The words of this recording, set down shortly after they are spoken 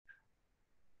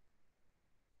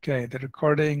Okay, the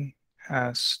recording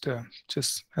has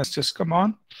just come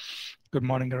on. Good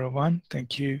morning, everyone.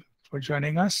 Thank you for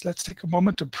joining us. Let's take a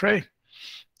moment to pray,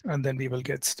 and then we will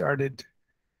get started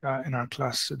in our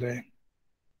class today.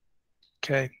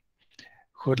 Okay,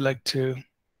 who would like to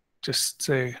just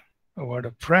say a word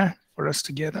of prayer for us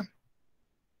together?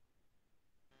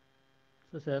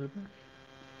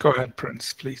 Go ahead,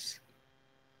 Prince, please.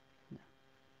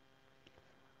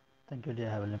 Thank you, dear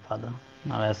Heavenly Father.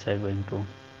 Now, as we are going to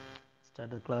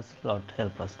start the class, Lord,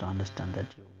 help us to understand that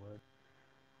your word.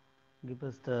 Give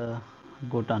us the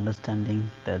good understanding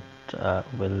that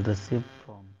we'll receive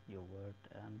from your word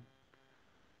and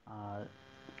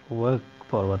work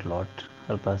forward, Lord.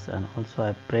 Help us. And also,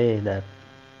 I pray that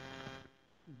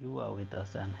you are with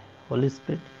us and Holy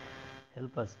Spirit,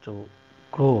 help us to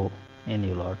grow in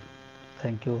you, Lord.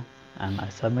 Thank you. And I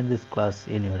submit this class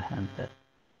in your hands.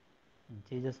 In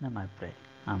Jesus' name I pray.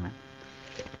 Amen.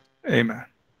 Amen.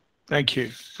 Thank you,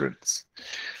 Prince.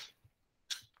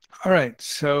 All right,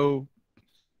 so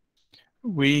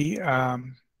we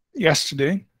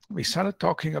yesterday we started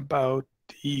talking about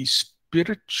the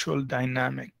spiritual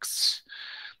dynamics,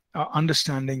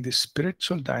 understanding the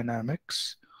spiritual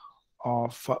dynamics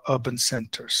of urban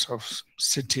centers, of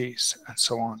cities, and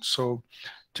so on. So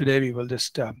today we will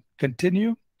just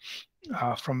continue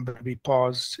from where we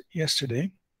paused yesterday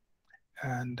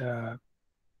and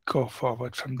go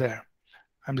forward from there.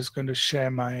 I'm just going to share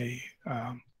my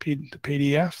the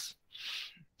PDF.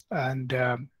 And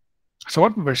so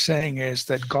what we're saying is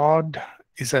that God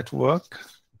is at work.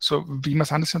 So we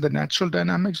must understand the natural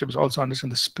dynamics. We must also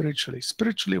understand the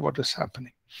spiritually what is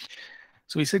happening.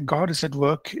 So we said God is at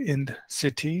work in the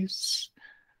cities,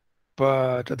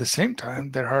 but at the same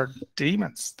time, there are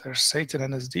demons. There's Satan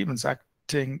and his demons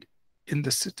acting in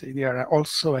the city. They are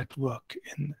also at work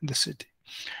in the city.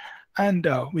 And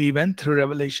we went through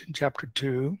Revelation chapter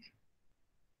 2,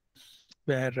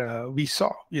 where we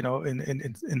saw,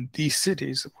 in these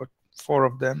cities, what four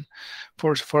of the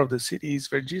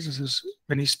cities, where Jesus is,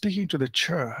 when he's speaking to the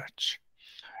church,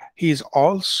 he is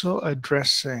also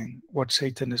addressing what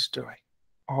Satan is doing,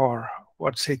 or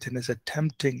what Satan is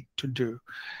attempting to do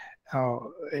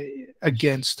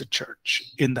against the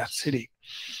church in that city,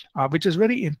 which is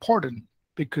very important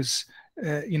because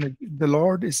the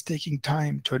Lord is taking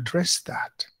time to address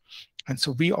that. And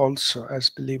so we also, as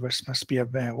believers, must be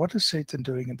aware, what is Satan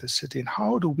doing in the city and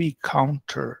how do we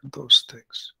counter those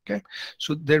things? Okay,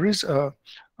 so there is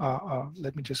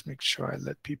let me just make sure I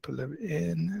let people live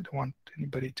in. I don't want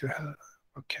anybody to have,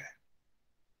 okay.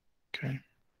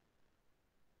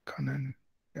 Conan,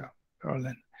 yeah,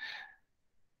 Carolyn.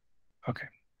 Okay,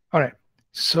 all right.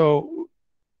 So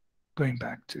going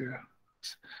back to,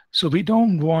 so we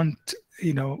don't want,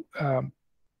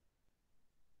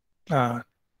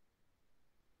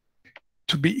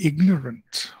 to be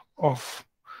ignorant of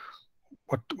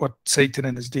what Satan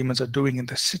and his demons are doing in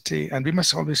the city. And we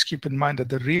must always keep in mind that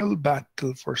the real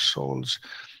battle for souls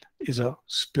is a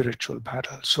spiritual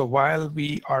battle. So while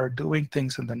we are doing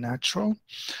things in the natural,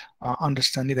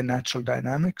 understanding the natural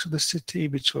dynamics of the city,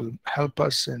 which will help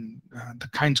us in the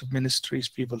kinds of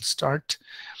ministries we will start,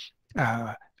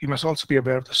 we must also be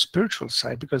aware of the spiritual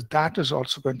side, because that is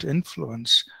also going to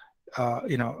influence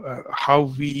how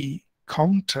we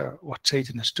counter what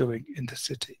Satan is doing in the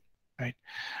city, right?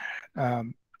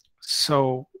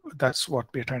 So that's what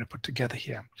we're trying to put together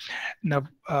here. Now,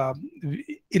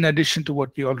 in addition to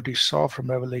what we already saw from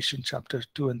Revelation chapter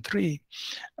 2 and 3,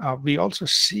 we also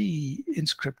see in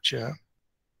Scripture,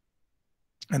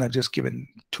 and I've just given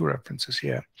two references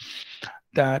here,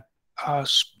 that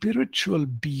spiritual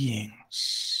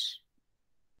beings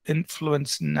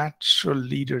influence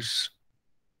leaders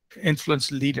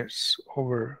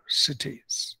over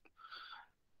cities.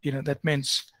 That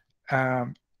means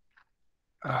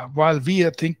while we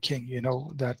are thinking,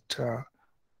 that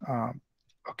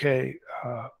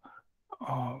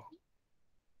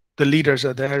the leaders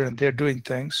are there and they're doing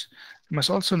things, we must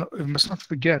not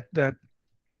forget that.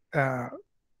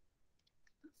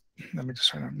 Let me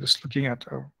just. I'm just looking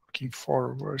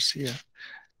for a verse here.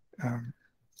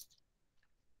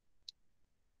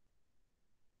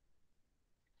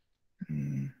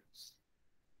 We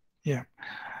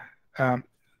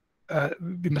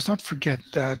must not forget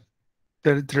that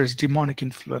there is demonic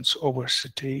influence over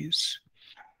cities,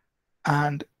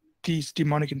 and these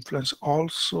demonic influence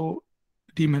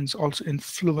demons also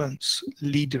influence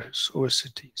leaders over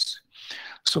cities.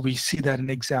 So we see that in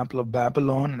the example of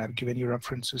Babylon, and I've given you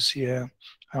references here,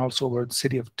 and also over the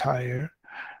city of Tyre.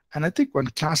 And I think one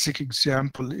classic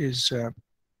example is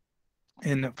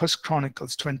in 1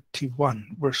 Chronicles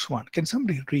 21, verse 1. Can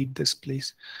somebody read this,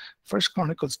 please? 1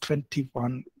 Chronicles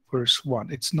 21, verse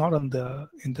 1. It's not on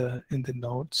in the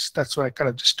notes. That's why I kind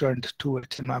of just turned to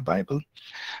it in my Bible.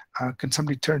 Can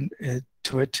somebody turn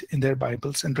to it in their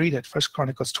Bibles and read it? 1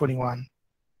 Chronicles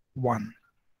 21:1.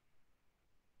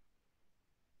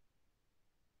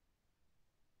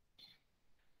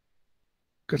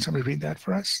 Can somebody read that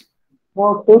for us?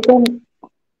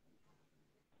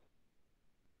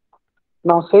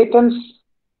 Now Satan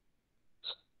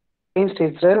against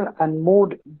Israel and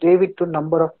moved David to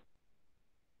number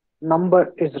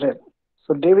Israel.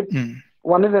 So David,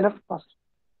 1 is enough, Pastor?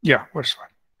 Yeah, verse 1.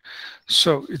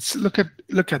 So it's look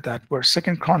at that verse.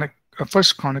 1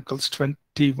 Chronicles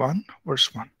 21,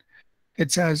 verse 1.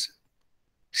 It says,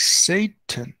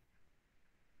 Satan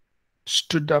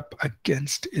stood up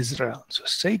against Israel. So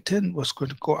Satan was going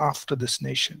to go after this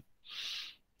nation,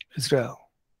 Israel.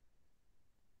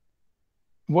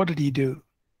 What did he do?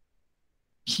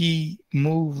 He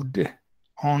moved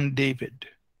on David.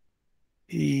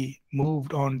 He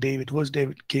moved on David. Was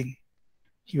David king?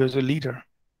 He was a leader.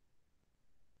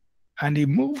 And he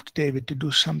moved David to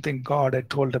do something God had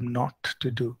told him not to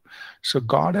do. So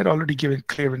God had already given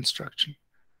clear instruction.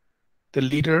 The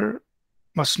leader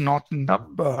must not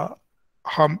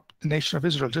harm the nation of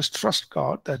Israel. Just trust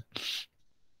God that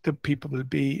the people will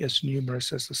be as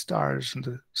numerous as the stars in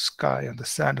the sky and the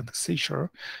sand and the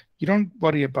seashore. You don't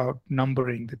worry about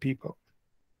numbering the people.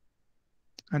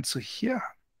 And so here,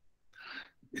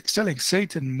 it's telling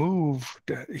Satan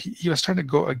moved. He was trying to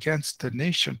go against the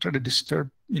nation, trying to disturb,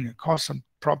 cause some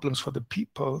problems for the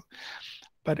people.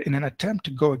 But in an attempt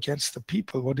to go against the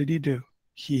people, what did he do?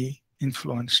 He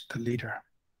influenced the leader.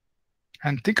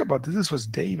 And think about this. This was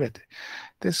David.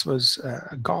 This was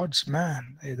God's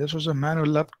man. This was a man who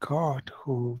loved God,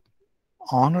 who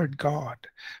honored God.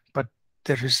 But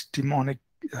there is demonic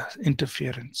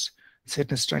interference.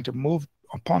 Satan is trying to move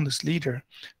upon this leader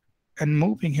and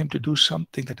moving him to do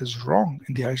something that is wrong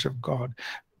in the eyes of God,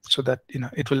 so that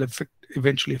it will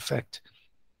eventually affect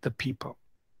the people.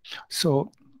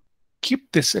 So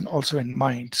keep this also in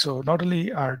mind. So not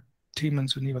only are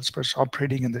demons and evil spirits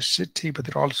operating in the city, but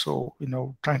they're also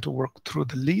trying to work through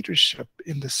the leadership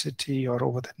in the city or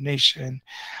over the nation,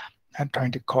 and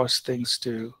trying to cause things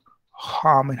to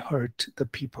harm and hurt the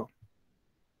people,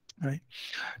 right?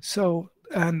 So,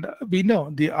 and we know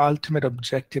the ultimate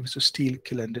objective is to steal,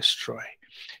 kill, and destroy.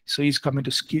 So he's coming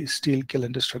to steal, kill,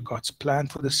 and destroy God's plan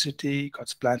for the city,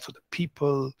 God's plan for the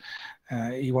people.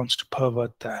 He wants to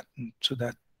pervert that, so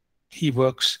that he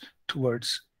works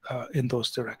towards in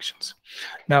those directions.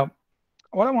 Now,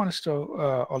 what I want us to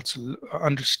also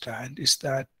understand is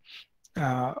that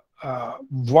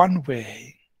one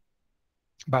way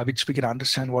by which we can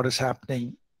understand what is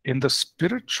happening in the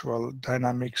spiritual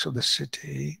dynamics of the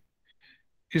city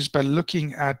is by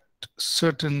looking at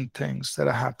certain things that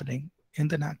are happening in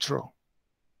the natural.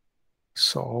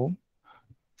 So,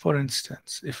 for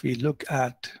instance, if we look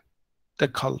at the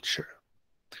culture,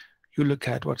 you look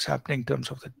at what's happening in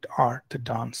terms of the art, the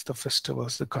dance, the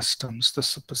festivals, the customs, the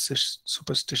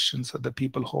superstitions that the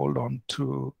people hold on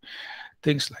to,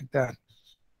 things like that.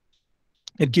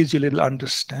 It gives you a little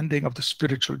understanding of the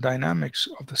spiritual dynamics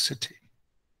of the city.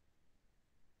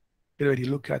 When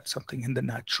you look at something in the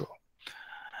natural,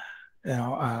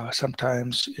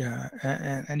 sometimes,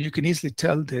 and you can easily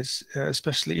tell this,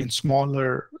 especially in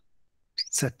smaller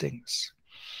settings.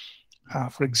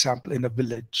 For example, in a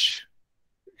village,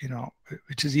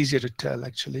 which is easier to tell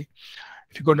actually.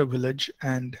 If you go to a village,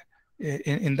 and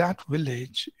in that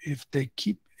village, if they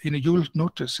keep, you will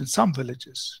notice in some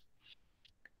villages,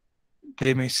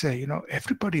 they may say,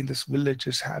 everybody in this village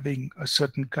is having a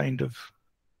certain kind of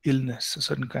illness, a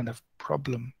certain kind of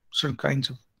problem, certain kinds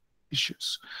of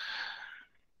issues.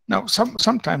 Now,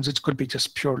 sometimes it could be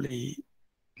just purely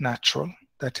natural.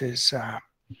 That is,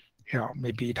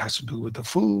 maybe it has to do with the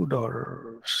food,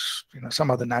 or some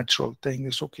other natural thing.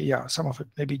 It's okay. Yeah, some of it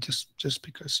maybe just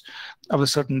because of a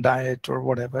certain diet or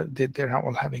whatever. They're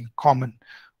all having common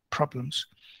problems.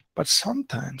 But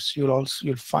sometimes you'll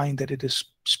find that it is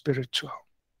spiritual.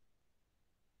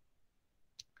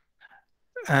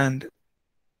 And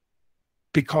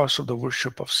because of the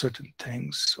worship of certain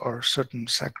things or certain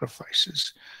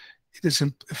sacrifices, it is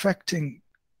affecting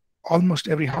almost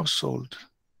every household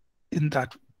in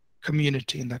that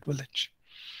community, in that village.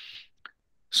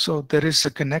 So there is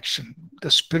a connection. The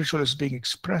spiritual is being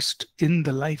expressed in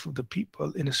the life of the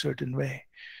people in a certain way.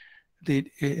 The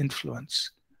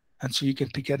influence. And so you can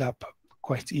pick it up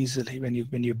quite easily when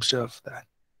you observe that.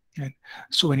 And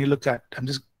so when you look at,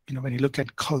 when you look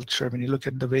at culture, when you look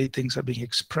at the way things are being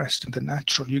expressed in the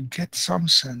natural, you get some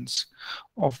sense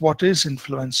of what is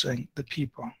influencing the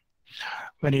people.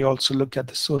 When you also look at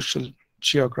the social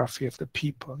geography of the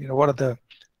people. What are the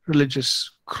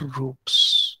religious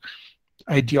groups,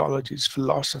 ideologies,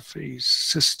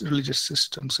 philosophies, religious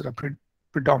systems that are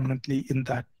predominantly in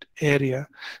that area,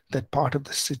 that part of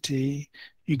the city.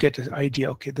 You get an idea,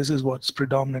 okay, this is what's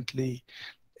predominantly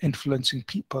influencing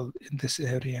people in this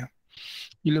area.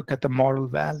 You look at the moral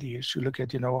values, you look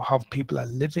at, how people are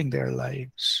living their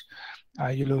lives.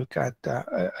 You look at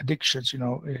addictions,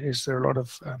 is there a lot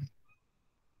of,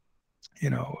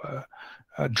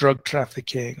 drug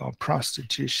trafficking or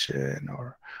prostitution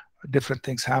or different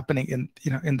things happening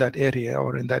in that area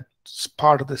or in that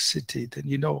part of the city,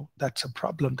 then that's a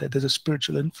problem. That there's a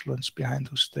spiritual influence behind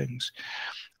those things.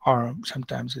 Or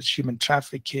sometimes it's human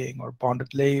trafficking or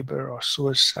bonded labor or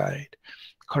suicide,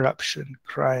 corruption,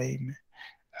 crime,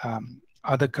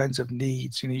 other kinds of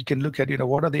needs. You can look at,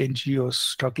 what are the NGOs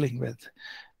struggling with?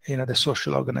 The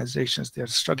social organizations, they're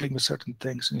struggling with certain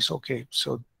things. And it's okay,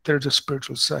 so there's a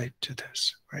spiritual side to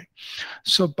this, right?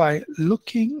 So by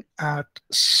looking at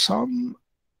some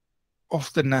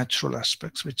of the natural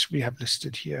aspects, which we have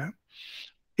listed here,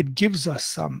 it gives us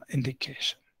some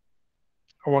indication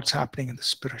of what's happening in the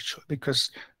spiritual,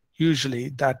 because usually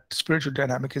that spiritual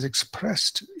dynamic is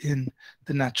expressed in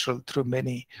the natural through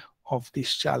many of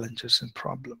these challenges and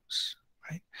problems,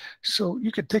 right? So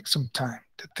you could take some time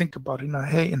to think about,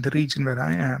 hey, in the region where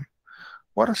I am,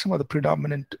 what are some of the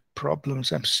predominant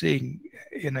problems I'm seeing,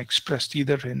 expressed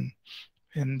either in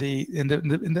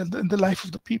the life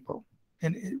of the people,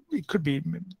 and it could be,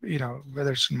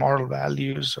 whether it's moral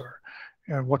values or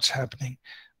what's happening.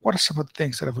 What are some of the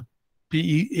things that I would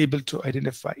be able to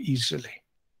identify easily,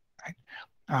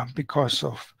 right? Because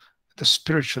of the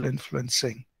spiritual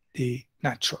influencing the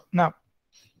natural. Now,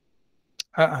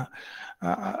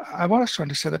 I want us to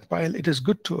understand that while it is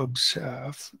good to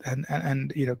observe and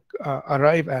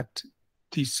arrive at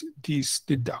these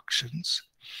deductions,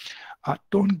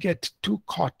 don't get too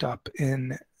caught up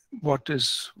in what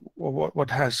has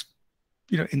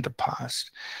in the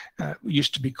past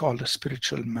used to be called a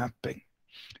spiritual mapping.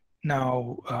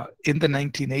 Now, in the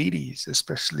 1980s,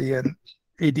 especially in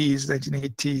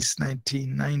 1980s,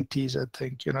 1990s, I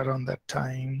think, around that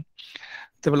time,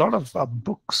 there were a lot of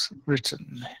books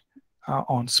written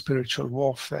on spiritual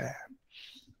warfare.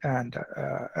 And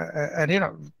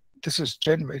this is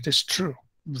genuine, it is true.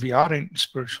 We are in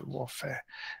spiritual warfare.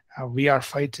 We are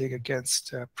fighting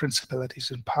against principalities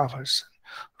and powers,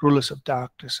 rulers of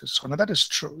darkness, and so on. And that is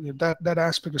true. That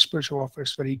aspect of spiritual warfare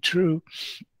is very true.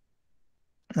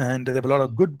 And there were a lot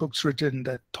of good books written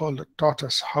that taught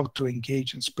us how to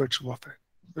engage in spiritual warfare.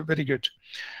 Very good.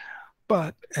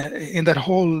 But in that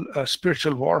whole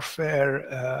spiritual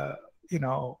warfare,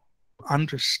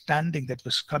 understanding that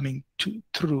was coming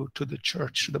through to the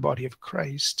church, to the body of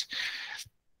Christ,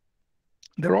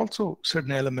 there are also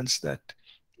certain elements that,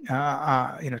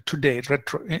 today,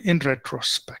 in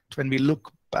retrospect, when we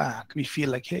look back, we feel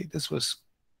like, hey, this was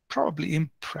probably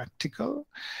impractical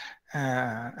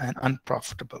and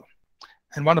unprofitable.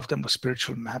 And one of them was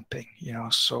spiritual mapping,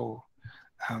 so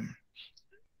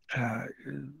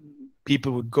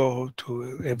people would go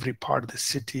to every part of the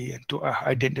city and to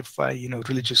identify,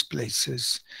 religious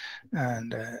places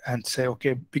and say,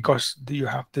 okay, because you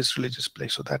have this religious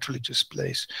place or that religious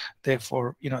place,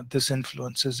 therefore, this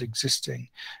influence is existing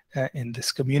in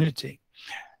this community.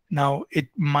 Now, it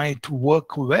might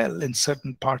work well in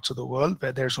certain parts of the world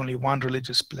where there's only one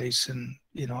religious place in,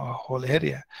 a whole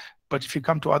area. But if you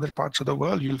come to other parts of the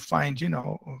world, you'll find,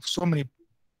 so many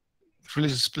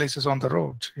religious places on the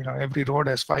road. Every road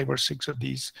has 5 or 6 of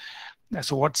these.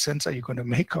 So what sense are you going to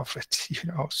make of it?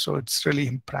 So it's really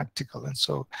impractical. And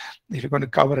so if you're going to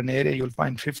cover an area, you'll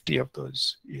find 50 of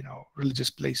those, religious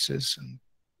places and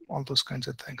all those kinds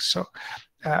of things. So,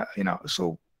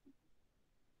 so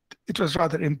it was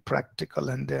rather impractical.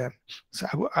 And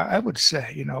so I would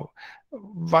say,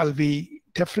 while we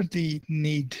definitely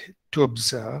need to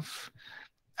observe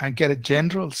and get a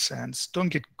general sense, don't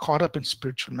get caught up in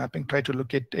spiritual mapping. Try to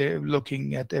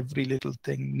looking at every little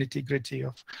thing, nitty-gritty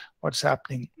of what's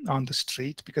happening on the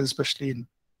street, because especially in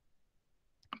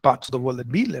parts of the world that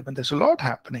we live in, there's a lot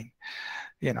happening,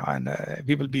 and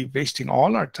we will be wasting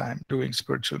all our time doing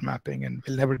spiritual mapping, and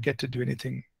we'll never get to do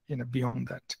anything, beyond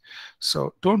that.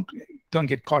 So don't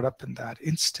get caught up in that.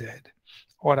 Instead,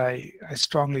 what I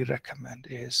strongly recommend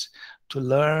is to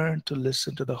learn to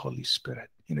listen to the Holy Spirit.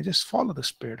 Just follow the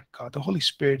Spirit of God. The Holy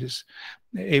Spirit is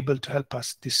able to help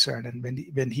us discern. And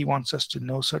when He wants us to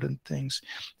know certain things,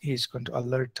 He's going to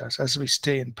alert us. As we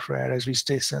stay in prayer, as we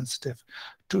stay sensitive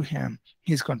to Him,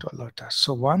 He's going to alert us.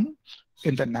 So one,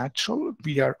 in the natural,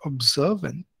 we are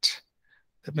observant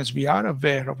That means we are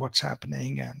aware of what's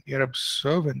happening and we are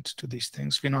observant to these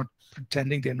things. We're not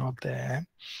pretending they're not there.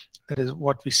 That is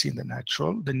what we see in the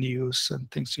natural, the news and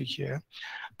things you hear.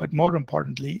 But more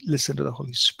importantly, listen to the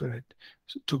Holy Spirit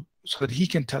so that He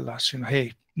can tell us,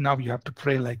 hey, now you have to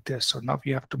pray like this, or now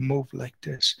you have to move like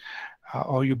this,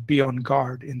 or you be on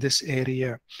guard in this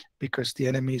area because the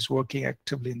enemy is working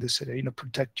actively in this area.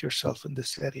 Protect yourself in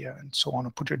this area and so on,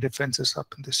 and put your defenses up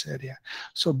in this area.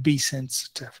 So be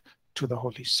sensitive to the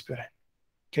Holy Spirit.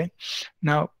 Okay.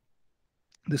 Now,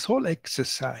 this whole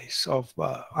exercise of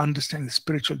understanding the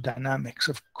spiritual dynamics,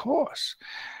 of course,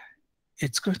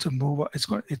 it's going to move.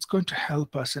 It's going to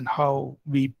help us in how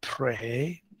we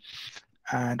pray,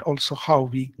 and also how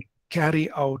we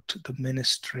carry out the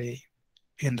ministry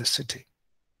in the city.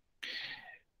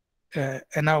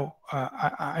 And now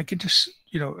I can just,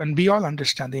 and we all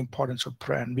understand the importance of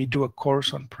prayer, and we do a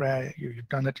course on prayer. You've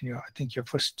done it in I think your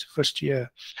first year,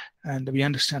 and we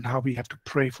understand how we have to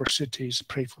pray for cities,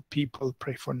 pray for people,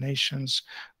 pray for nations,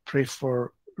 pray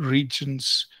for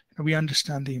regions. We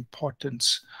understand the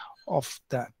importance of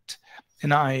that.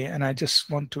 And I just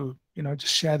want to,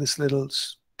 just share this little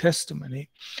testimony.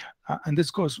 And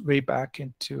this goes way back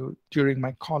into during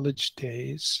my college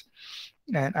days.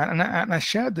 And I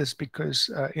shared this because,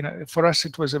 for us,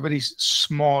 it was a very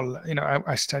small,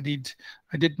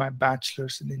 I did my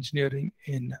bachelor's in engineering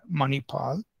in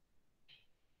Manipal,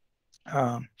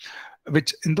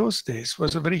 which in those days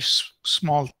was a very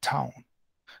small town.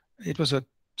 It was a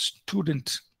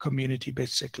student community,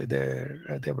 basically. There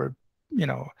were,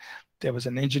 there was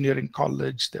an engineering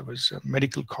college, there was a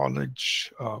medical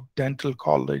college, a dental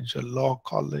college, a law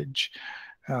college,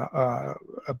 a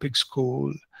big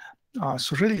school.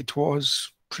 So really, it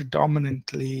was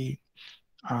predominantly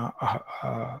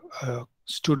a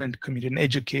student community, an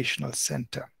educational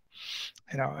center,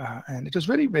 and it was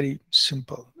very, very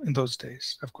simple in those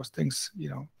days. Of course, things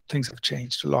have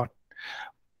changed a lot.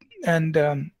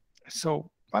 And so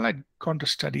while I'd gone to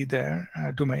study there,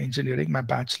 do my engineering, my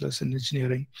bachelor's in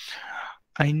engineering,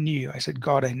 I said,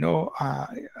 God, I know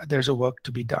there's a work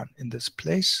to be done in this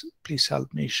place. Please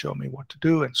help me, show me what to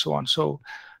do, and so on. So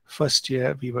first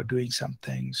year, we were doing some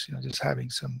things, just having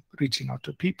some reaching out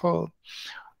to people.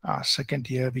 Second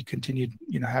year, we continued,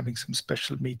 having some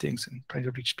special meetings and trying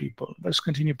to reach people. Let's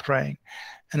continue praying.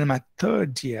 And in my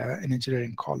third year in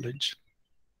engineering college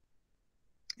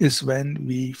is when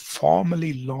we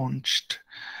formally launched.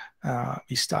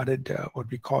 We started what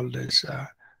we called as,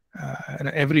 and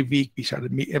every week we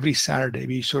started, every Saturday,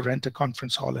 we used to rent a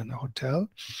conference hall in a hotel,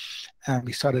 and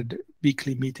we started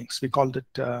weekly meetings. We called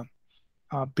it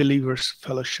Believers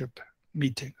Fellowship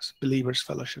meetings,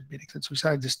 And so we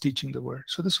started just teaching the word.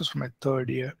 So this was for my third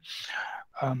year.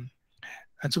 And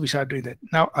so we started doing that.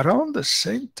 Now, around the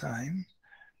same time,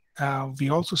 we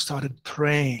also started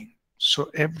praying.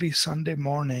 So every Sunday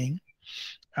morning,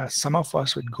 some of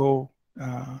us would go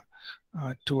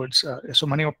towards, so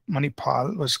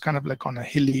Manipal was kind of like on a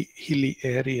hilly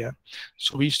area.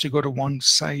 So we used to go to one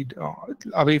side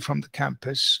away from the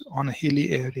campus on a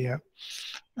hilly area.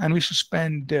 And we should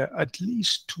spend at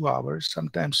least 2 hours,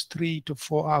 sometimes 3 to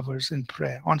 4 hours in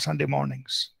prayer on Sunday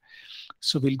mornings.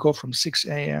 So we'll go from 6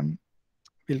 a.m.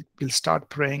 We'll start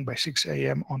praying by 6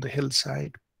 a.m. on the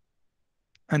hillside.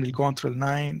 And we'll go on till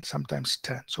 9, sometimes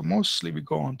 10. So mostly we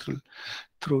go on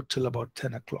through till about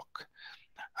 10 o'clock.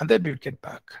 And then we'll get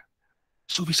back.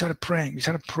 So we started praying. We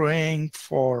started praying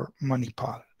for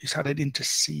Manipal. We started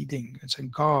interceding and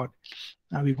saying, God,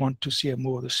 now we want to see a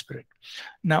move of the Spirit.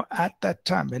 Now, at that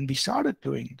time, when we started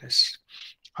doing this,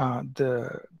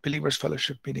 the Believers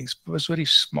Fellowship meetings was very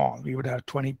small. We would have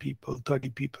 20 people, 30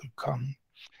 people come,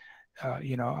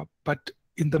 But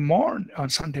in the on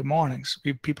Sunday mornings,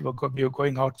 we were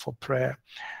going out for prayer.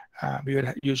 We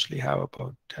would usually have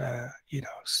about,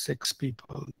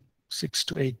 6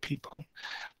 to 8 people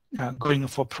going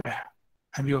for prayer.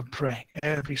 And we were praying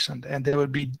every Sunday. And there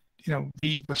would be,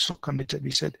 we were so committed.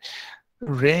 We said,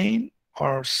 rain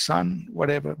or sun,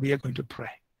 whatever, we are going to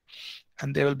pray.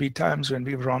 And there will be times when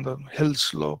we were on the hill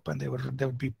slope and there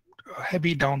would be a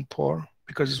heavy downpour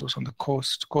because it was on the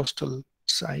coastal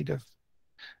side of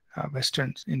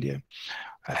Western India.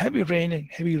 Heavy rain.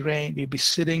 We'd be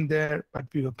sitting there, but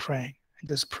we were praying,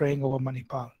 just praying over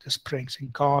Manipal, just praying, saying,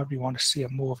 God, we want to see a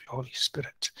move of your Holy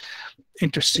Spirit,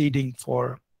 interceding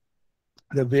for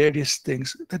the various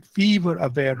things that we were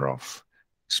aware of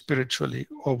spiritually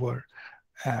over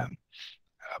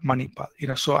Manipal.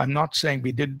 So I'm not saying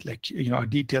we did a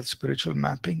detailed spiritual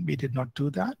mapping. We did not do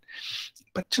that.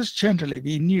 But just generally,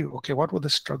 we knew, okay, what were the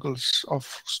struggles of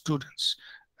students?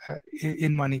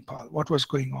 in Manipal, what was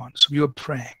going on. So we were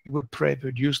praying. We would pray. We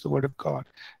would use the word of God,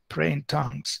 pray in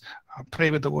tongues,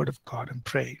 pray with the word of God, and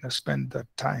pray. Spend that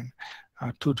time,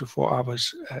 2 to 4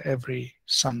 hours every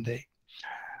Sunday.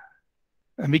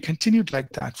 And we continued like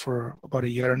that for about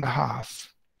 1.5 years.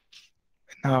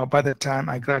 Now, by the time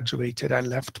I graduated, I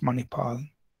left Manipal.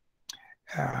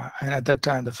 And at that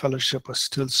time, the fellowship was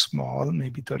still small,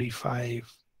 maybe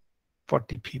 35,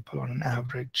 40 people on an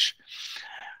average.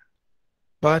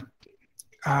 But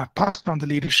passed on the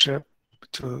leadership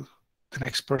to the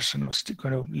next person who was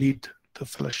going to lead the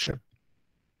fellowship.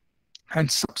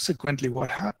 And subsequently, what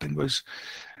happened was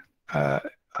a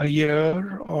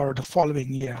year or the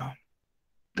following year,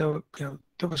 there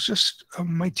was just a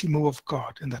mighty move of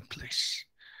God in that place.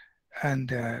 And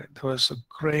there was a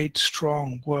great,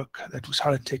 strong work that was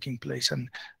started taking place. And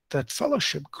that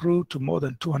fellowship grew to more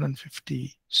than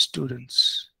 250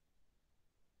 students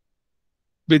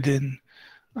within,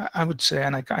 I would say,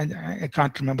 and I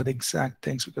can't remember the exact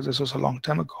things because this was a long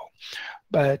time ago,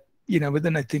 but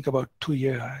within, I think, about 2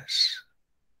 years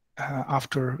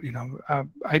after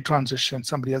I transitioned,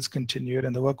 somebody else continued,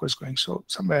 and the work was going. So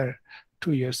somewhere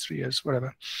 2 years, 3 years,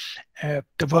 whatever,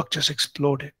 the work just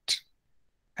exploded.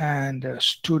 And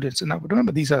students, and now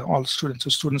remember, these are all students. So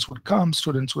students would come,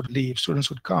 students would leave, students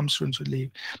would come, students would leave.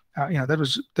 There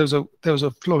was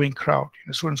a flowing crowd.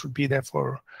 Students would be there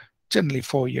for generally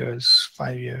 4 years,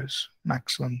 5 years,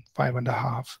 maximum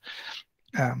 5.5.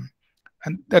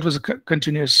 And that was a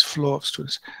continuous flow of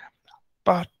students.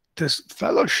 But this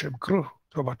fellowship grew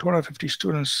to about 250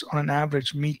 students on an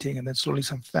average meeting, and then slowly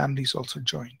some families also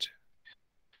joined.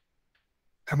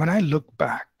 And when I look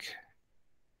back,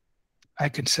 I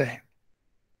can say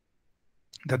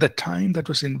that the time that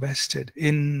was invested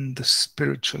in the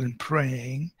spiritual, in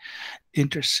praying,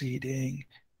 interceding,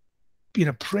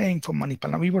 praying for Manipal.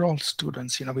 Now, we were all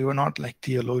students, we were not like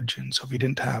theologians, or we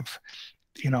didn't have,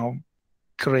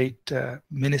 great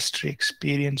ministry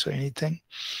experience or anything.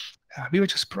 We were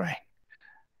just praying.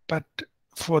 But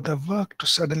for the work to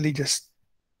suddenly just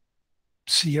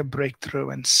see a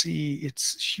breakthrough and see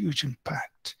its huge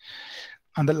impact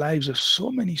on the lives of so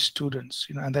many students,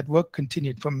 and that work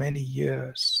continued for many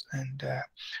years. And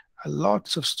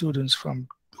lots of students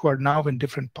who are now in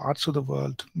different parts of the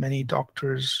world, many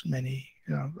doctors, many,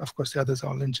 of course, the others are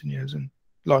all engineers and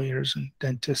lawyers and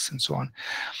dentists and so on.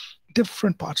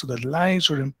 Different parts of their lives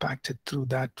were impacted through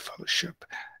that fellowship.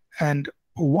 And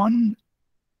one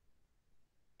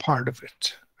part of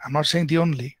it, I'm not saying the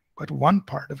only, but one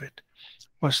part of it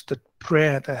was the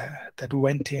prayer that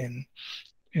went in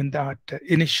that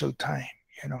initial time,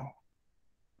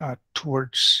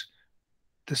 towards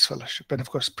this fellowship. And of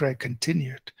course, prayer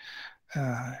continued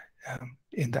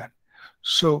in that.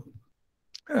 So,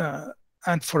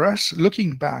 and for us,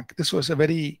 looking back, this was a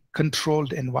very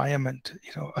controlled environment.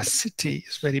 A city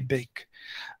is very big,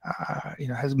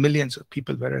 has millions of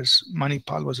people, whereas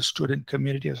Manipal was a student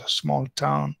community, it was a small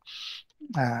town.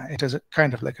 It was a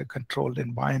kind of like a controlled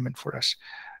environment for us.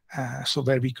 So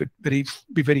where we could be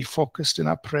very focused in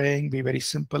our praying, be very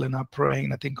simple in our praying,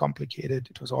 nothing complicated.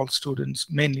 It was all students,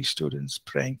 mainly students,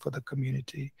 praying for the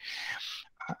community.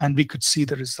 And we could see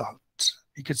the result.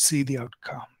 We could see the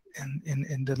outcome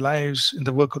in the lives, in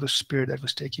the work of the Spirit that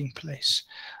was taking place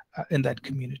in that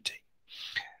community.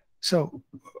 So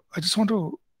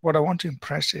what I want to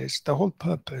impress is the whole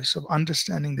purpose of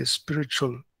understanding the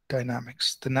spiritual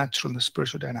dynamics, the natural and the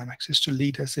spiritual dynamics, is to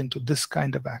lead us into this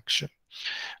kind of action,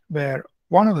 where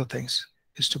one of the things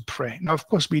is to pray. Now, of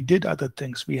course, we did other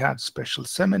things. We had special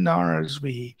seminars.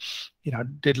 We,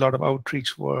 did a lot of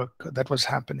outreach work that was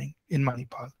happening in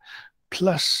Manipal,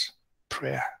 plus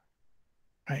prayer,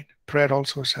 right? Prayer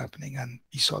also was happening, and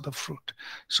we saw the fruit.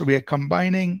 So we are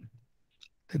combining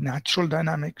the natural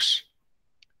dynamics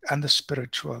and the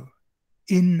spiritual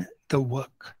in the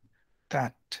work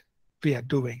that we are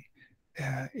doing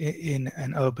in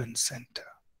an urban center.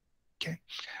 Okay.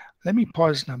 Let me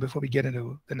pause now before we get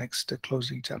into the next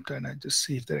closing chapter, and I just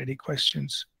see if there are any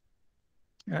questions.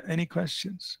 Any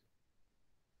questions?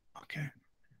 Okay.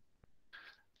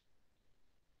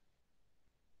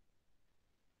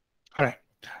 All right.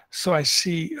 So I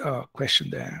see a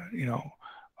question there.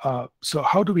 So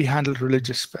how do we handle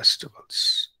religious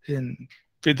festivals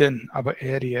within our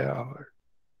area, our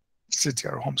city,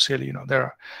 our home city? There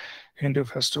are Hindu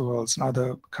festivals and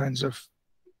other kinds of,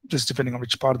 just depending on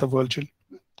which part of the world you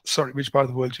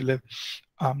live,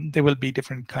 there will be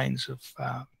different kinds of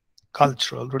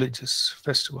cultural, religious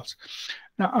festivals.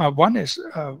 Now, one is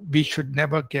we should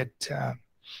never get,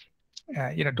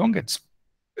 don't get,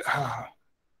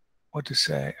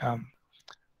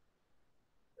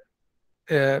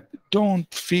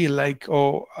 don't feel like,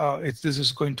 oh, this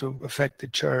is going to affect the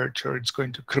church, or it's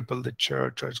going to cripple the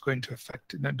church, or it's going to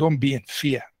affect. Don't be in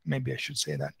fear. Maybe I should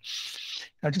say that.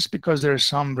 Now, just because there is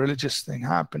some religious thing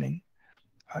happening,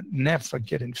 never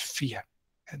get in fear.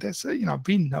 And that's,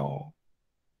 we know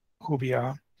who we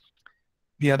are.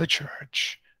 We are the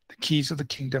church. The keys of the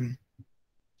kingdom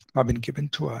have been given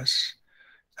to us,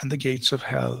 and the gates of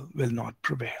hell will not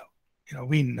prevail.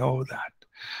 We know that.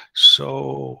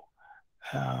 So,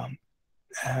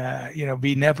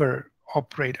 we never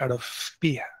operate out of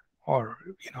fear, or,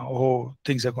 oh,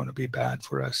 things are going to be bad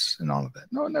for us and all of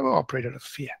that. No, never operate out of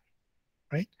fear,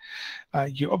 right?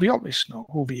 We always know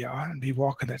who we are, and we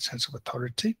walk in that sense of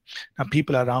authority. Now,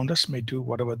 people around us may do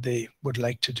whatever they would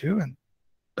like to do, and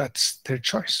that's their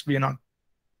choice. We are not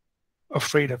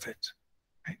afraid of it,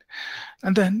 right?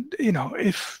 And then,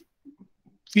 if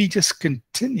we just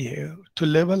continue to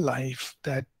live a life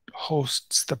that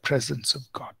hosts the presence of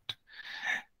God,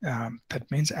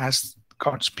 that means as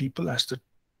God's people, as the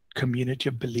community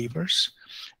of believers,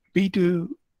 we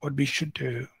do what we should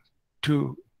do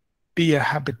to be a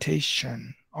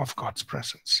habitation of God's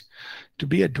presence, to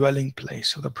be a dwelling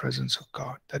place of the presence of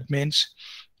God. That means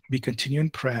we continue in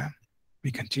prayer,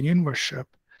 we continue in worship,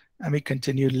 and we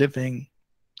continue living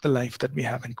the life that we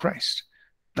have in Christ.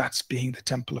 That's being the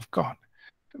temple of God,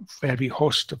 where we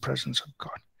host the presence of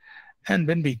God. And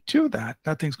when we do that,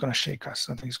 nothing's going to shake us.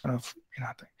 Nothing's going to,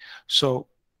 nothing. So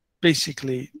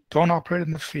basically, don't operate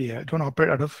in the fear. Don't operate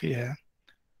out of fear.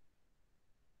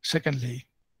 Secondly,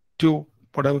 do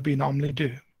whatever we normally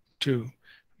do to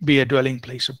be a dwelling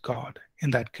place of God in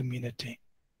that community,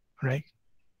 right?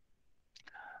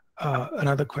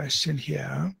 Another question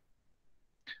here.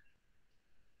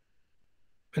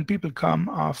 When people come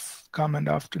and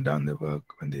after done the work,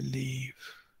 when they leave,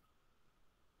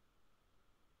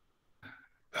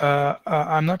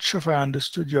 I'm not sure if I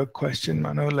understood your question,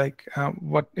 Mano. Like,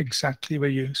 what exactly were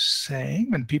you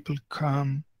saying? When people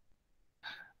come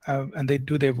and they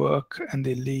do their work and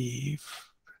they leave,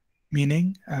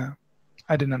 meaning?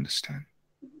 I didn't understand.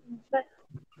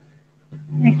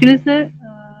 Actually, sir,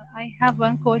 I have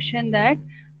one question that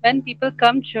when people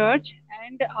come church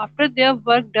and after their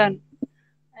work done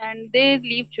and they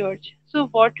leave church, so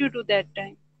what you do that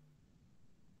time?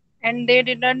 And they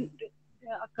did not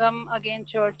come again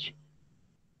church.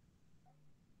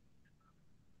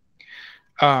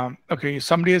 Okay,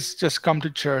 somebody has just come to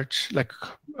church, like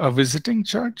a visiting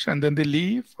church, and then they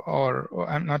leave, or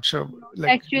I'm not sure.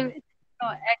 Like,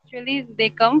 actually, they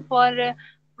come for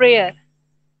prayer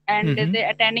and mm-hmm. they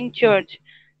attending church,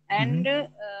 and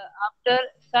Mm-hmm. after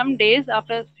some days,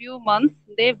 after a few months,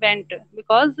 they went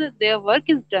because their work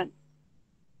is done,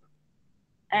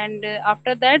 and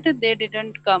after that they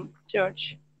didn't come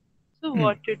church. So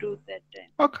what to do that time?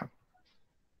 Okay.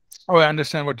 Oh, I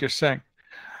understand what you're saying.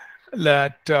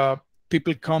 That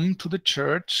people come to the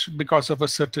church because of a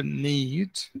certain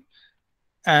need,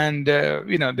 and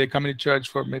they come to church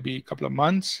for maybe a couple of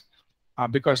months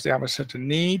because they have a certain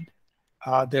need.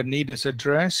 Their need is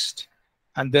addressed,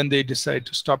 and then they decide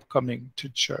to stop coming to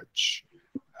church.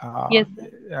 Yes.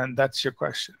 And that's your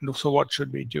question. So what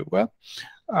should we do? Well,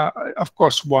 of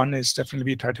course, one is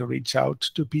definitely we try to reach out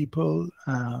to people,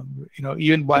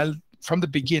 even while from the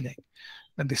beginning,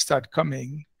 when they start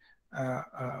coming,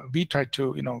 we try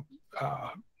to,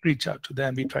 reach out to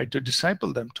them. We try to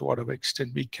disciple them to whatever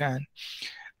extent we can.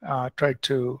 Try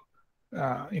to,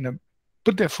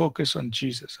 put their focus on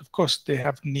Jesus. Of course, they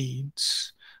have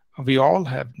needs. We all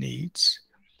have needs,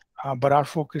 but our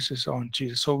focus is on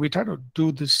Jesus. So we try to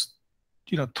do this,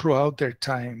 throughout their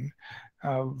time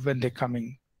when they're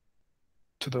coming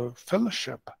to the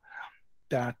fellowship.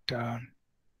 That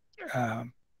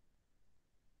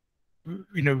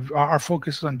our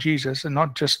focus is on Jesus, and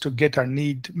not just to get our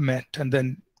need met and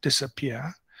then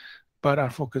disappear, but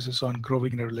our focus is on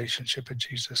growing in a relationship with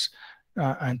Jesus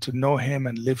and to know him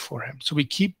and live for him. So we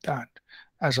keep that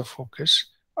as a focus.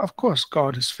 Of course,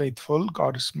 God is faithful,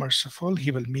 God is merciful,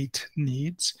 he will meet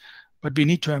needs, but we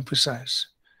need to emphasize.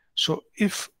 So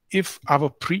if our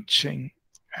preaching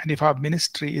and if our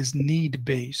ministry is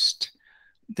need-based,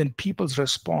 then people's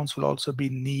response will also be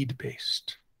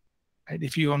need-based. Right?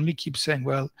 If you only keep saying,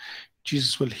 well,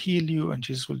 Jesus will heal you and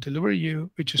Jesus will deliver you,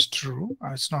 which is true,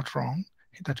 it's not wrong,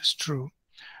 that is true.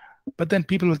 But then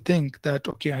people will think that,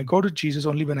 okay, I go to Jesus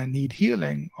only when I need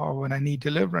healing or when I need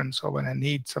deliverance or when I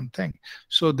need something.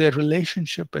 So their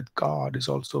relationship with God is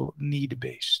also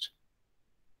need-based.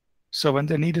 So when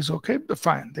their need is okay,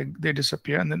 fine, they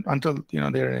disappear, and then until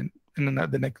they're in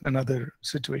another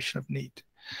situation of need.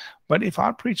 But if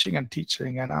our preaching and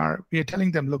teaching and we are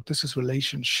telling them, look, this is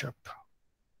relationship.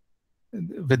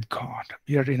 with God.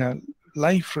 We are in a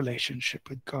life relationship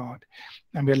with God,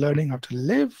 and we're learning how to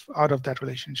live out of that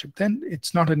relationship. Then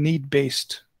it's not a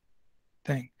need-based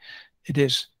thing. It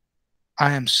is,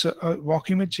 I am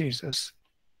walking with Jesus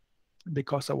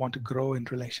because I want to grow in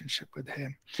relationship with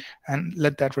him and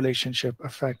let that relationship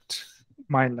affect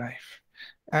my life.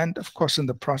 And of course, in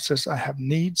the process, I have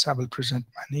needs. I will present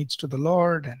my needs to the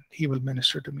Lord and he will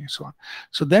minister to me and so on.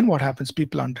 So then what happens?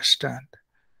 People understand.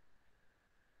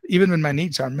 Even when my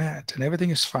needs are met and everything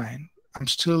is fine, I'm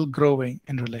still growing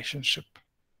in relationship.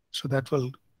 So that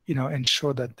will,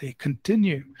 ensure that they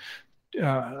continue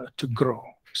to grow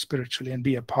spiritually and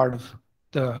be a part of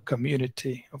the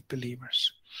community of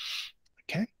believers.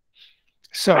 Okay,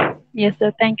 so Yes,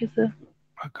 sir. Thank you, sir.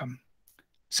 welcome.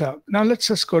 So now let's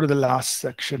just go to the last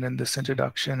section in this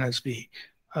introduction as we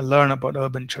learn about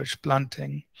urban church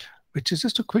planting, which is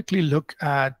just to quickly look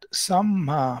at some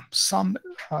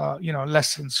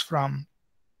lessons from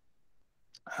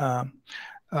the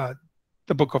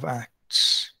book of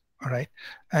Acts. All right,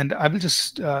 and I will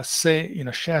just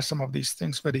share some of these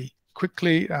things very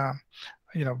quickly.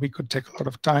 We could take a lot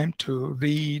of time to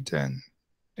read and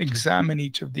examine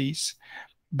each of these,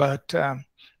 but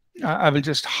I will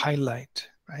just highlight,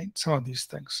 right, some of these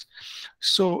things.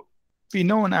 So we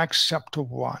know in Acts chapter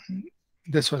 1,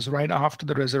 this was right after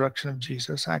the resurrection of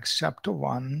Jesus. Acts chapter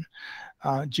 1,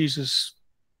 Jesus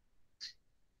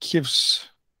gives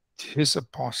his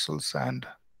apostles and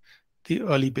the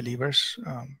early believers,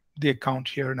 the account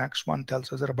here in Acts 1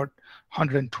 tells us that about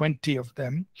 120 of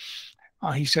them,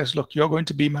 he says, look, you're going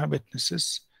to be my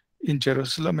witnesses in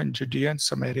Jerusalem and Judea and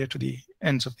Samaria to the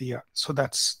ends of the earth. So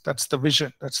that's the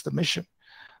vision, that's the mission,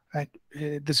 right?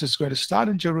 This is going to start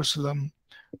in Jerusalem,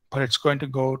 but it's going to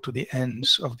go to the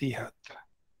ends of the earth,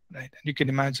 right? And you can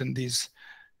imagine these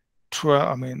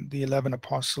 12, the 11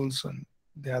 apostles and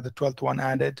the other 12th one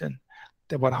added, and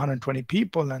there were 120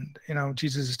 people, and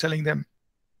Jesus is telling them,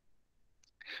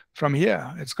 from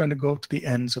here, it's going to go to the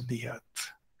ends of the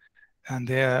earth. And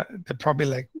they're probably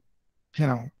like,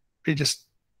 we're just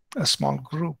a small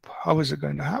group. How is it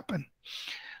going to happen?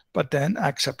 But then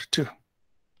Acts chapter 2,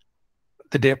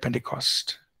 the day of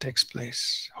Pentecost takes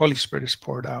place. Holy Spirit is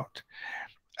poured out.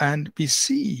 And we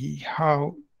see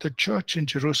how the church in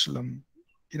Jerusalem,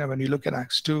 when you look at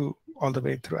Acts 2 all the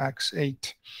way through Acts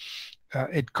 8,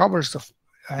 it covers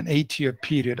an 8-year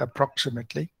period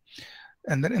approximately.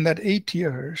 And then in that 8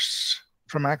 years,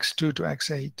 from Acts 2 to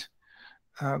Acts 8,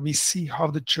 we see how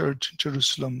the church in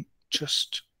Jerusalem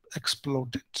just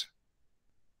exploded,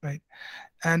 right?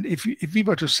 And if we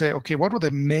were to say, okay, what were the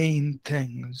main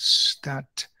things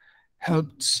that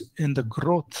helped in the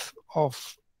growth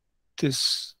of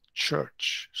this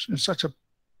church in such a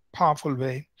powerful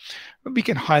way, we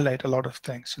can highlight a lot of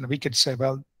things. We could say,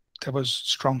 well, there was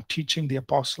strong teaching. The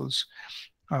apostles,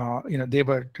 they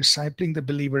were discipling the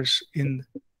believers in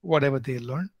whatever they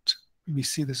learned. We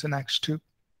see this in Acts 2.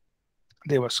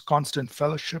 There was constant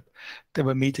fellowship. They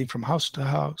were meeting from house to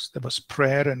house. There was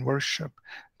prayer and worship.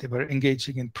 They were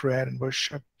engaging in prayer and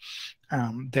worship.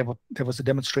 There was a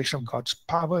demonstration of God's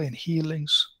power in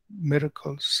healings,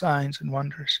 miracles, signs, and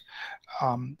wonders.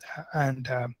 And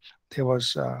there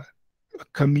was a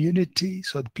community,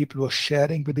 so the people were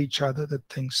sharing with each other the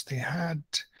things they had.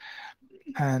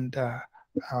 And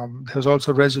there was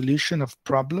also resolution of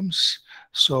problems.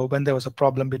 So when there was a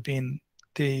problem between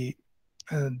the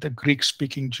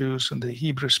Greek-speaking Jews and the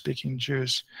Hebrew-speaking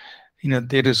Jews,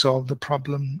 they resolved the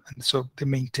problem, and so they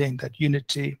maintained that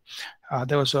unity.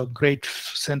 There was a great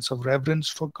sense of reverence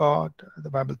for God, the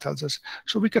Bible tells us.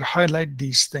 So we could highlight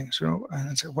these things,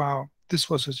 and say, wow,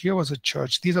 here was a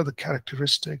church. These are the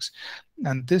characteristics.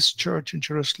 And this church in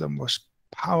Jerusalem was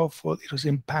powerful. It was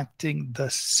impacting the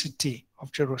city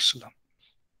of Jerusalem.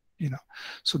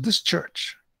 So this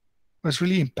church was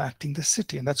really impacting the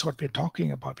city. And that's what we're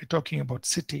talking about. We're talking about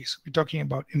cities. We're talking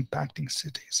about impacting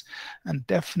cities. And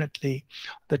definitely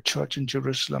the church in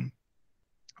Jerusalem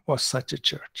was such a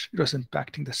church. It was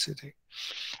impacting the city.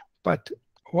 But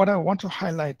what I want to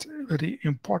highlight very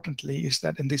importantly is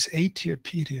that in this 8-year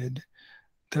period,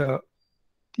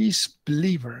 these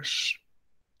believers,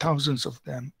 thousands of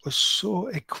them, were so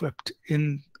equipped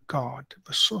in God,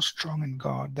 were so strong in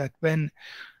God, that when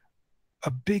a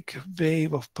big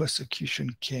wave of persecution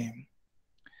came,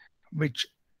 which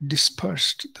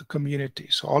dispersed the community.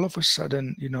 So all of a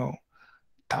sudden,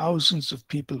 thousands of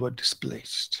people were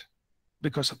displaced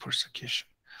because of persecution.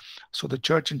 So the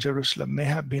church in Jerusalem may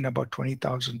have been about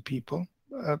 20,000 people.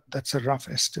 That's a rough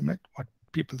estimate. What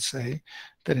people say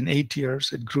that in 8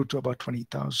 years, it grew to about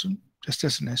 20,000, just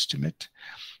as an estimate.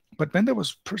 But when there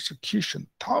was persecution,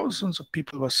 thousands of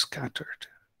people were scattered.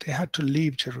 They had to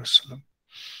leave Jerusalem.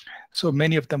 So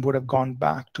many of them would have gone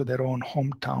back to their own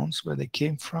hometowns where they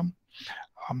came from.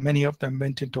 Many of them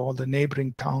went into all the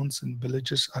neighboring towns and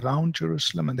villages around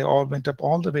Jerusalem, and they all went up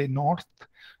all the way north,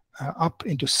 up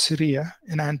into Syria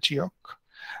in Antioch.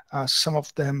 Some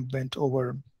of them went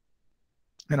over,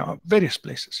 various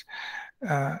places.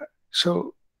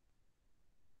 So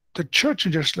the church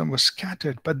in Jerusalem was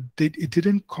scattered, but it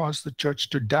didn't cause the church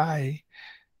to die.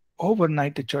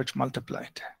 Overnight, the church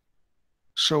multiplied.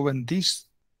 So when these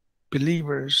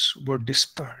believers were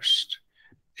dispersed,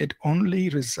 it only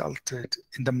resulted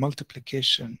in the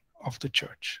multiplication of the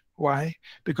church. Why?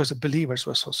 Because the believers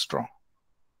were so strong.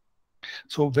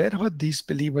 So wherever these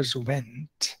believers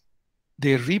went,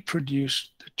 they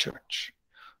reproduced the church.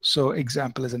 So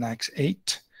example is in Acts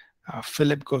 8,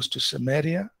 Philip goes to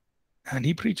Samaria and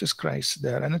he preaches Christ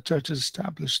there, and a church is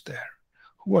established there.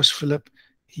 Who was Philip?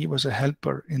 He was a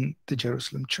helper in the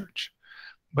Jerusalem church.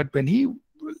 But when he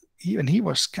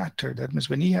was scattered, that means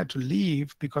when he had to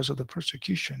leave because of the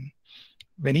persecution,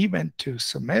 when he went to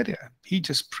Samaria, he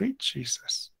just preached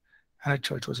Jesus, and a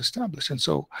church was established. And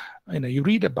so, you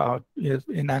read about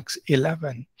in Acts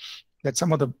 11 that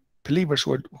some of the believers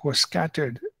who were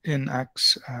scattered in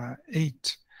Acts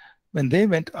 8, when they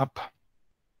went up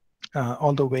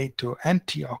all the way to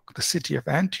Antioch, the city of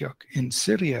Antioch in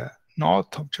Syria,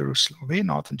 north of Jerusalem, way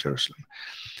north of Jerusalem,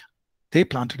 they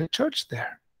planted a church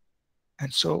there.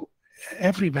 And so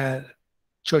everywhere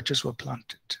churches were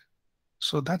planted.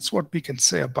 So that's what we can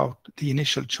say about the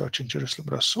initial church in Jerusalem.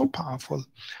 It was so powerful.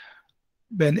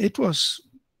 When it was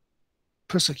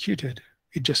persecuted,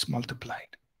 it just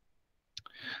multiplied.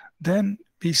 Then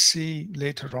we see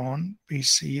later on, we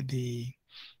see the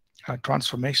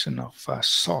transformation of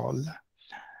Saul.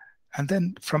 And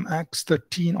then from Acts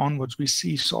 13 onwards, we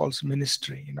see Saul's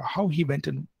ministry, how he went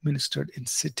and ministered in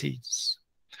cities.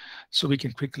 So we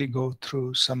can quickly go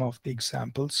through some of the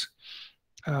examples.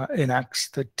 In Acts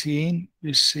 13,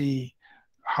 we see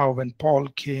how when Paul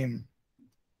came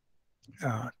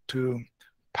to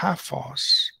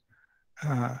Paphos,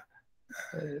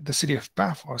 the city of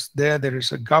Paphos, there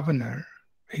is a governor.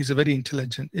 He's a very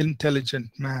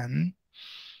intelligent man,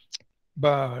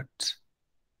 but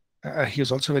he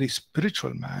is also a very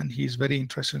spiritual man. He's very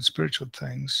interested in spiritual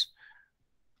things.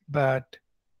 But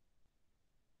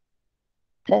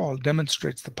Paul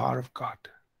demonstrates the power of God.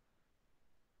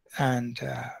 And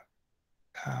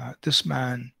this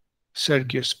man,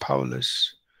 Sergius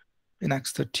Paulus, in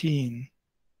Acts 13,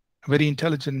 a very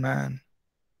intelligent man,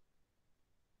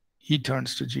 he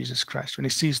turns to Jesus Christ when he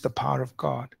sees the power of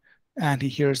God and he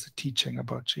hears the teaching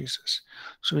about Jesus.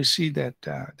 So we see that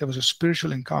there was a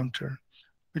spiritual encounter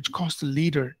which caused the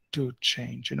leader to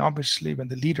change. And obviously when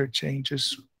the leader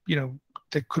changes,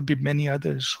 there could be many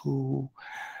others who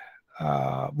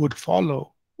would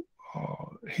follow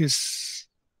his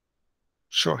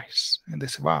choice. And they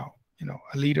say, wow,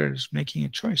 a leader is making a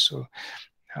choice. So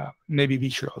maybe we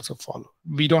should also follow.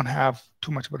 We don't have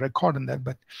too much of a record on that,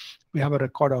 but we have a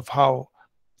record of how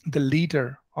the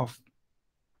leader of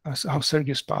how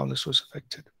Sergius Paulus was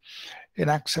affected. In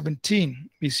Acts 17,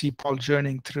 we see Paul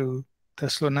journeying through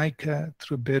Thessalonica,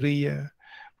 through Berea,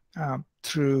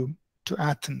 through to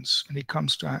Athens. When he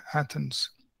comes to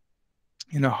Athens,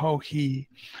 how he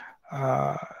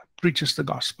preaches the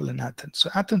gospel in Athens. So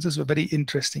Athens is a very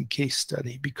interesting case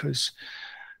study because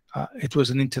it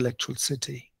was an intellectual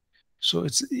city. So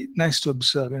it's nice to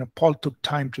observe, Paul took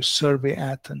time to survey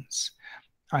Athens,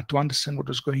 to understand what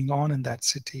was going on in that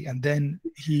city. And then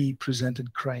he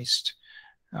presented Christ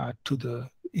to the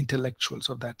intellectuals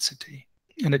of that city,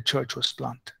 and a church was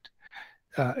planted.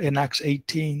 In Acts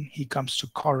 18, he comes to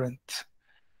Corinth.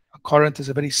 Corinth is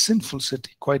a very sinful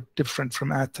city, quite different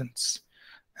from Athens.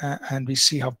 And we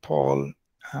see how Paul,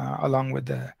 along with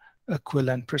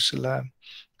Aquila and Priscilla,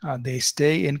 they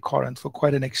stay in Corinth for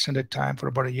quite an extended time, for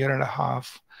about a year and a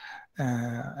half.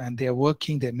 And they're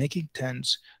working, they're making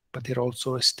tents, but they're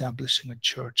also establishing a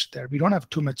church there. We don't have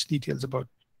too much details about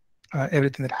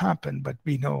everything that happened, but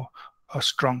we know a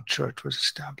strong church was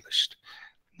established.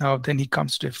 Now, then he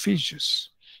comes to Ephesus.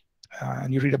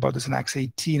 And you read about this in Acts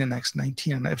 18 and Acts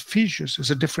 19. And Ephesus is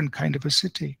a different kind of a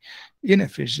city. In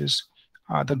Ephesus,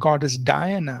 the goddess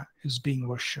Diana is being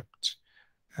worshipped.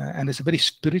 And it's a very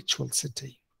spiritual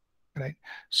city, right?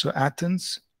 So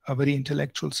Athens, a very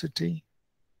intellectual city.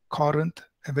 Corinth,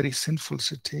 a very sinful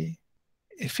city.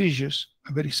 Ephesus,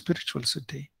 a very spiritual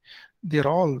city. They're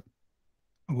all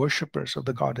worshippers of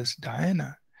the goddess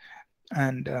Diana.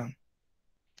 And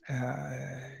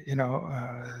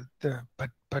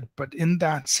but in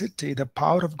that city, the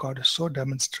power of God is so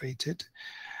demonstrated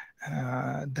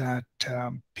that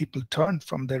people turned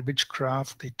from their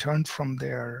witchcraft, they turned from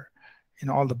their,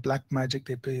 all the black magic.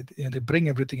 They bring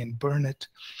everything and burn it,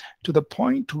 to the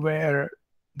point where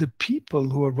the people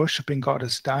who are worshiping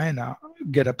goddess Diana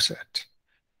get upset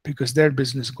because their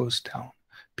business goes down.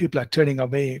 People are turning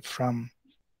away from,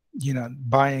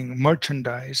 buying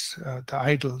merchandise, the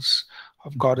idols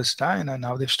of goddess Diana.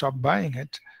 Now they've stopped buying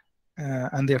it,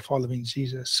 and they're following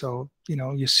Jesus. So,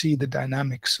 you see the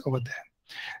dynamics over there.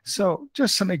 So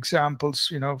just some examples,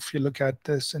 if you look at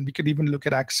this, and we could even look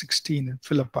at Acts 16 in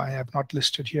Philippi. I've not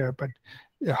listed here, but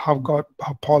how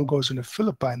Paul goes into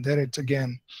Philippi, and there it's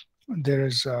again, there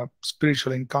is a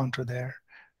spiritual encounter there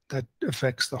that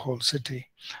affects the whole city.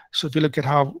 So if you look at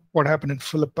what happened in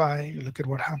Philippi, you look at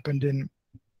what happened in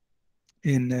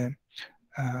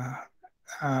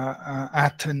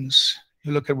Athens,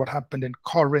 you look at what happened in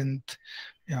Corinth,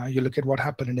 you look at what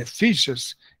happened in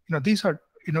Ephesus. These are,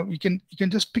 you can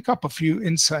just pick up a few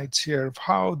insights here of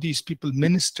how these people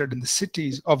ministered in the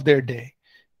cities of their day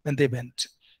when they went.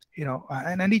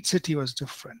 And each city was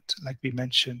different, like we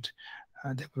mentioned.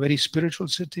 They were very spiritual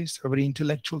cities, they were very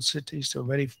intellectual cities, they were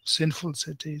very sinful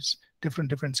cities,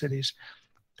 different cities.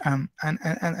 And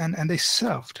they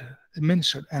served, they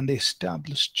ministered, and they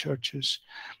established churches,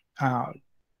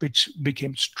 which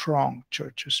became strong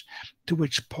churches, to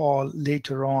which Paul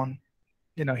later on,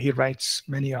 he writes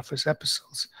many of his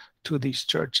epistles to these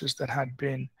churches that had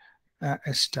been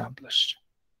established.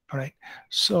 All right.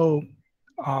 So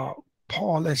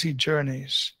Paul, as he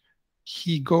journeys,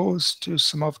 he goes to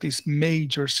some of these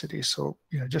major cities. So,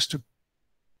 just to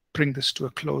bring this to a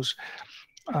close,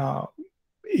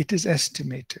 it is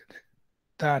estimated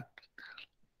that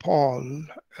Paul,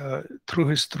 through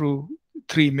his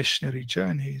three missionary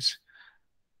journeys,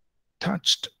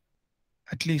 touched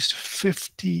at least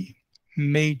 50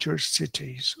 major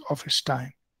cities of his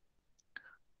time.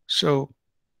 So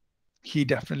he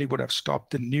definitely would have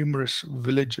stopped in numerous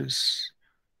villages,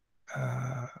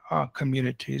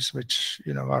 communities, which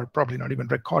are probably not even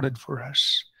recorded for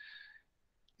us.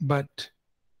 But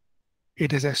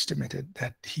it is estimated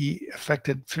that he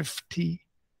affected 50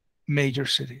 major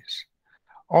cities,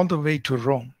 all the way to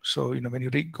Rome. So when you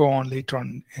go on later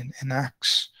on in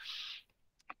Acts,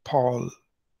 Paul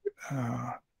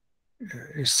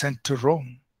is sent to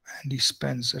Rome, and he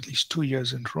spends at least 2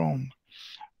 years in Rome.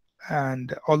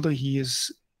 And although he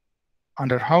is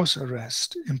under house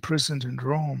arrest, imprisoned in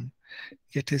Rome,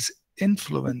 yet his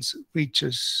influence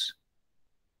reaches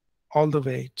all the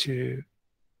way to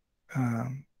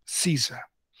Caesar,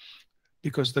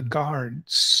 because the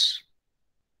guards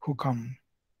who come,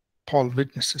 Paul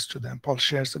witnesses to them, Paul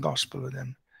shares the gospel with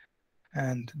them,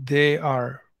 and they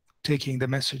are taking the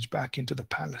message back into the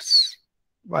palace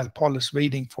while Paul is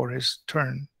waiting for his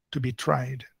turn to be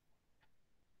tried.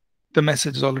 The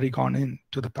message has already gone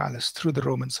into the palace through the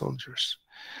Roman soldiers.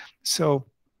 So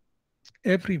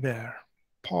everywhere,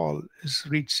 Paul is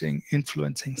reaching,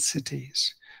 influencing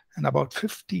cities, and about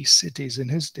 50 cities in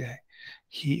his day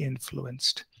he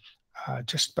influenced,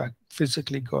 just by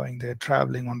physically going there,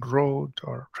 traveling on road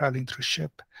or traveling through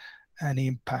ship, and he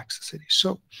impacts the city.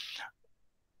 So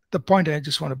the point I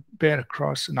just want to bear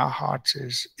across in our hearts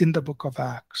is, in the book of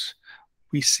Acts,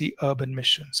 we see urban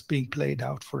missions being played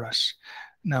out for us.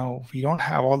 Now, we don't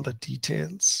have all the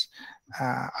details,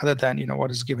 other than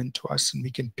what is given to us, and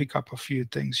we can pick up a few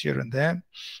things here and there.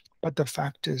 But the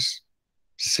fact is,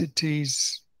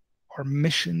 cities or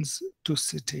missions to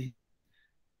city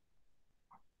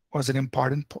was an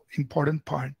important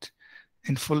part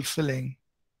in fulfilling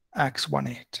Acts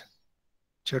 1:8.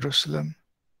 Jerusalem,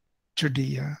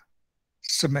 Judea,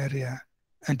 Samaria,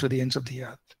 and to the ends of the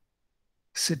earth.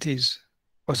 Cities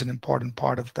was an important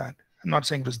part of that. I'm not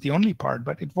saying it was the only part,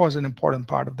 but it was an important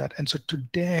part of that. And so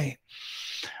today,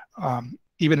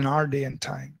 even in our day and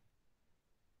time,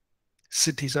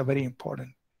 cities are very important,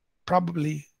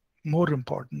 probably more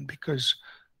important because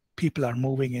people are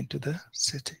moving into the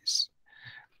cities.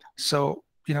 So,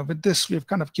 with this, we've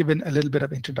kind of given a little bit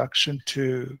of introduction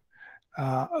to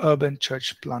urban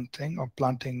church planting, or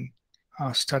planting,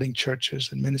 starting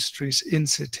churches and ministries in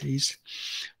cities.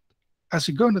 As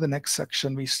we go into the next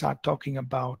section, we start talking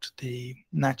about the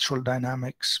natural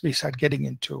dynamics. We start getting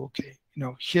into, okay,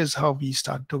 here's how we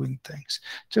start doing things,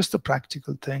 just the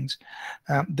practical things.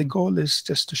 The goal is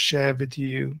just to share with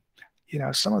you,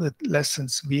 some of the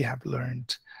lessons we have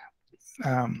learned,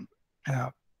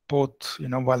 both,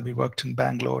 while we worked in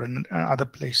Bangalore and other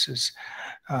places,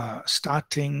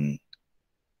 starting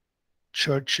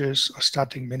churches or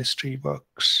starting ministry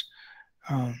works.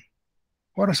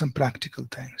 What are some practical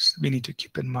things we need to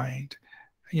keep in mind?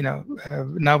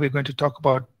 Now we're going to talk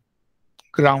about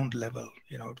ground level.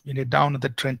 When you're down in the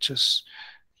trenches,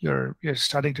 you're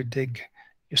starting to dig,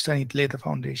 you're starting to lay the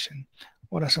foundation.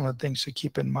 What are some of the things to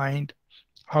keep in mind?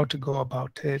 How to go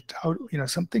about it? How,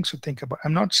 some things to think about.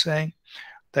 I'm not saying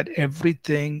that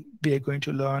everything we are going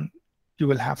to learn you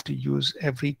will have to use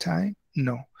every time.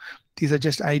 No, these are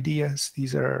just ideas.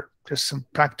 These are just some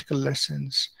practical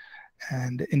lessons,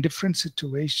 and in different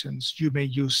situations you may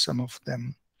use some of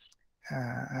them,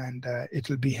 and it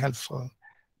will be helpful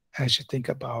as you think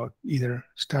about either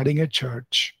starting a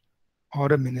church or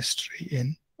a ministry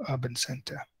in urban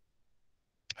center.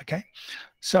 Okay,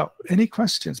 so any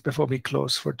questions before we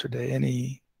close for today?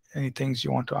 Any things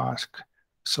you want to ask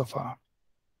so far?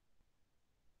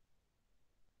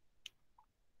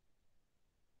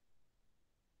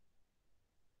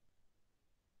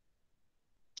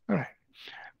 All right.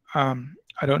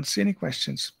 I don't see any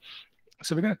questions.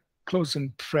 So we're going to close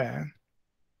in prayer,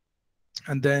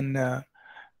 and then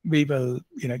we will,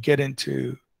 get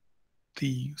into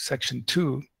the section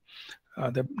 2,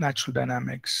 the natural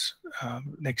dynamics,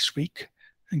 next week,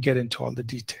 and get into all the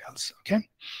details. Okay.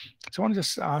 So I want to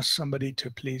just ask somebody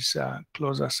to please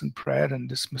close us in prayer and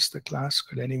dismiss the class.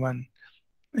 Could anyone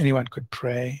could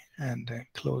pray and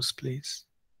close, please?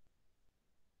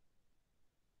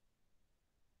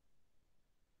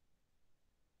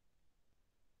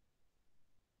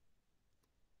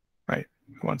 Right.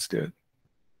 Who wants to do it?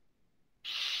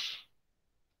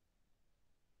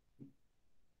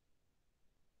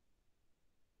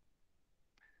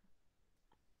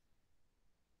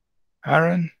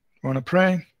 Aaron, want to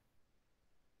pray?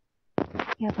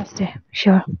 Yeah, Pastor.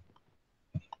 Sure.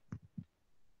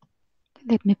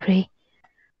 Let me pray.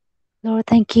 Lord,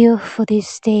 thank you for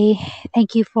this day.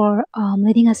 Thank you for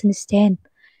letting us understand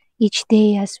each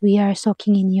day as we are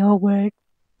soaking in your word.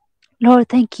 Lord,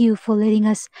 thank you for letting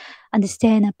us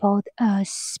understand about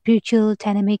spiritual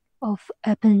dynamic of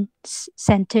urban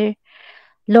center.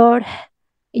 Lord,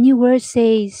 in your word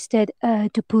says that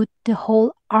to put the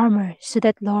whole armor so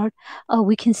that, Lord,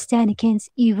 we can stand against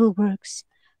evil works.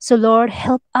 So, Lord,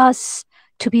 help us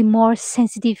to be more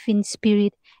sensitive in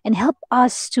spirit and help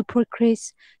us to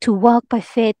progress, to walk by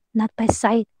faith, not by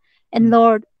sight. And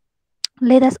Lord,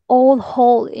 let us all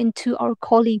hold into our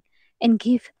calling and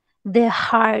give the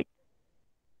heart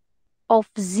of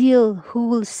zeal who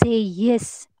will say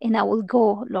yes and I will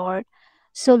go, Lord.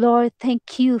 So Lord,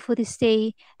 thank you for this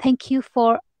day. Thank you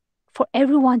for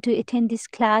everyone to attend this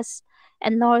class.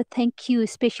 And Lord, thank you,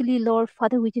 especially Lord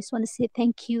Father, we just want to say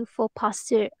thank you for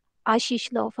Pastor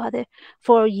Ashish, Lord Father,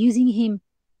 for using him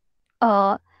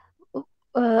uh,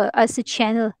 as a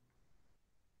channel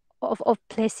of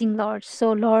blessing, Lord.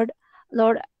 So Lord,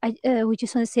 we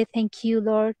just want to say thank you,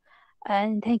 Lord,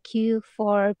 and thank you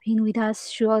for being with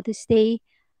us throughout this day,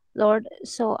 Lord.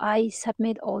 So I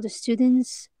submit all the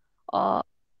students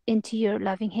into your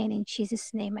loving hand. In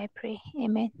Jesus' name I pray.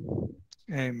 Amen.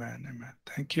 Amen. Amen.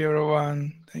 Thank you,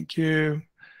 everyone. Thank you.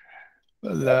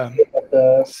 Well,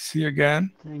 see you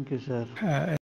again. Thank you, sir.